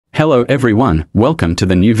Hello everyone, welcome to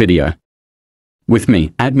the new video. With me,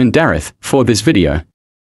 Admin DARITH, for this video.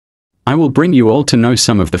 I will bring you all to know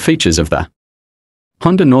some of the features of the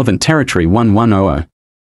Honda Northern Territory 1100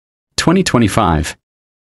 2025.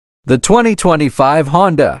 The 2025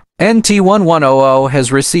 Honda NT1100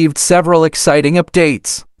 has received several exciting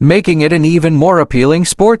updates, making it an even more appealing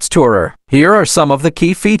sports tourer. Here are some of the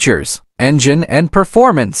key features: engine and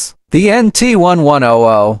performance. The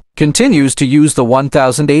NT1100 continues to use the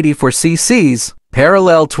 1084cc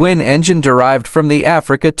parallel twin engine derived from the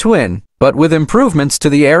Africa Twin, but with improvements to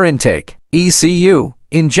the air intake, ECU,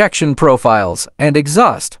 injection profiles, and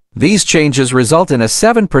exhaust. These changes result in a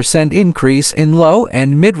 7% increase in low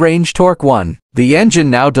and mid-range torque. The engine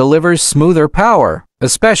now delivers smoother power,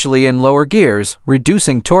 especially in lower gears,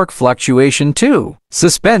 reducing torque fluctuation too.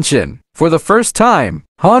 Suspension. For the first time,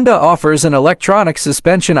 Honda offers an electronic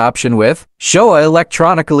suspension option with Showa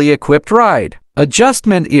electronically equipped ride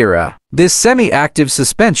adjustment era. This semi-active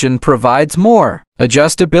suspension provides more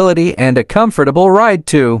adjustability and a comfortable ride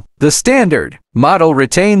too. The standard model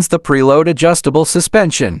retains the preload adjustable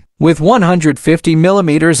suspension with 150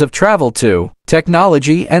 mm of travel to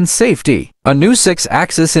technology and safety. A new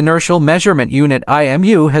 6-axis inertial measurement unit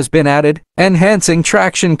IMU has been added, enhancing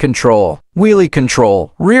traction control, wheelie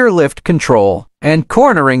control, rear lift control, and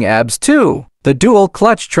cornering ABS too. The dual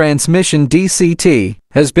clutch transmission DCT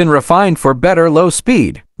has been refined for better low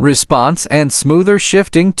speed response and smoother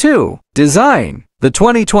shifting too. Design. The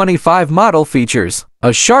 2025 model features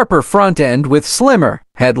a sharper front end with slimmer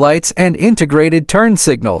headlights and integrated turn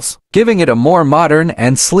signals, giving it a more modern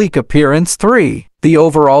and sleek appearance. The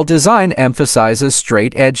overall design emphasizes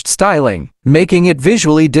straight-edged styling, making it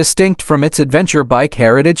visually distinct from its adventure bike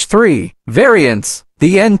heritage. Variants.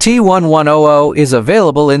 The NT1100 is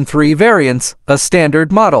available in 3 variants: a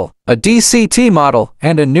standard model, a DCT model,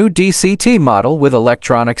 and a new DCT model with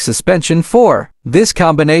electronic suspension. This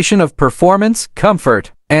combination of performance,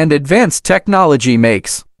 comfort, and advanced technology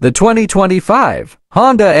makes the 2025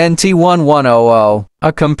 Honda NT1100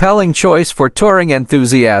 a compelling choice for touring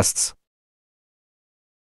enthusiasts.